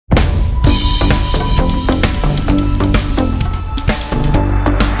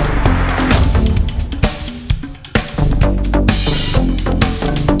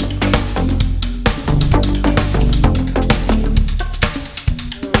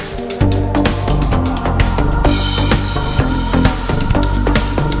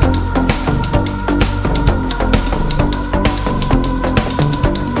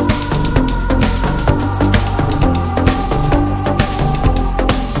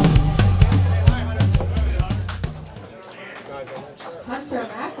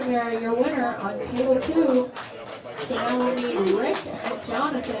your winner on table 2. So now we'll need Rick and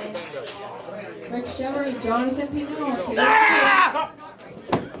Jonathan. Rick Shimmer and Jonathan Pino on table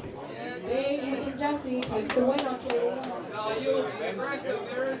 2. Big and Jesse takes the win on table 1.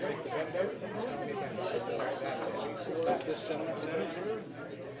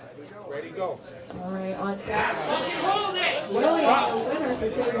 Ready, go. All right, on deck. William, the winner for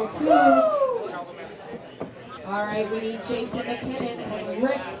table 2. All right, we need Jason McKinnon and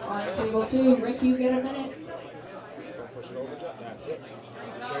Rick on table 2. Rick, you get a minute. Don't push it over, that's it.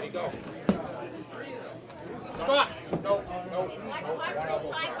 Ready, go. Stop! No. One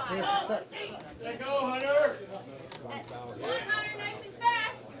elbow. Let go, Hunter! One foul here. Hunter, nice and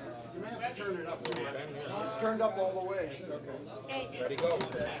fast! You may have to turn it up a little bit. It's turned up all the way. Okay. Ready, go.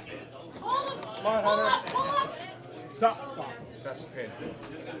 Hold him! Come on, Hunter. Pull up! Stop. That's a pin.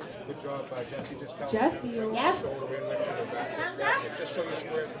 Good job by Jesse. Just tell Jesse, Yes. shoulder in, make sure they're back. That's it. Just so you're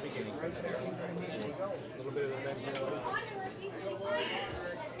square at the beginning. A little bit of a bend here, buddy.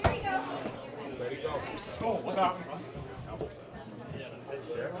 Here you go. Ready, go. Oh, what's up?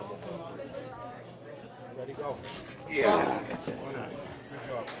 Ready, go. Yeah. Good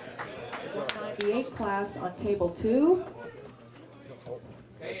job. 98 class on table 2.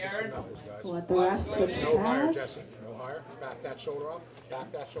 Hey, Aaron. We'll let the refs switch No higher, pads. Jesse. No higher. Back that shoulder off.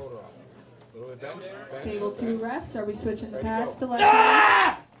 Back that shoulder off. A little bit bend. Table 2 refs, are we switching the Ready, pads go. to left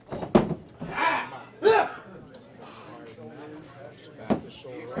hand? Just back the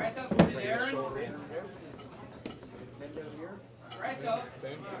shoulder off. Bring the shoulder in.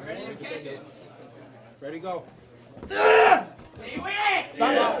 Bend. Ready, go. Stay with it!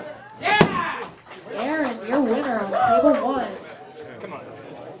 Stop. Yeah! Aaron, your winner on table 1. Come on.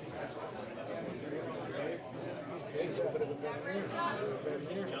 Okay, a little bit of a bend here. A little bend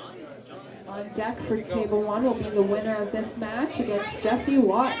here. On deck for table 1 will be the winner of this match against Jesse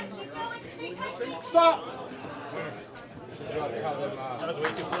Watton. Stop! Good job, tell them. That was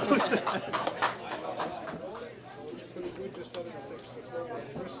way too close. Pretty good, just let it fix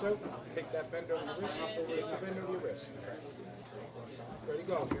the wrist out. Take that bend over your wrist. Take the bend over your wrist. Ready,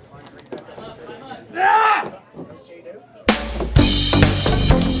 go. Ah!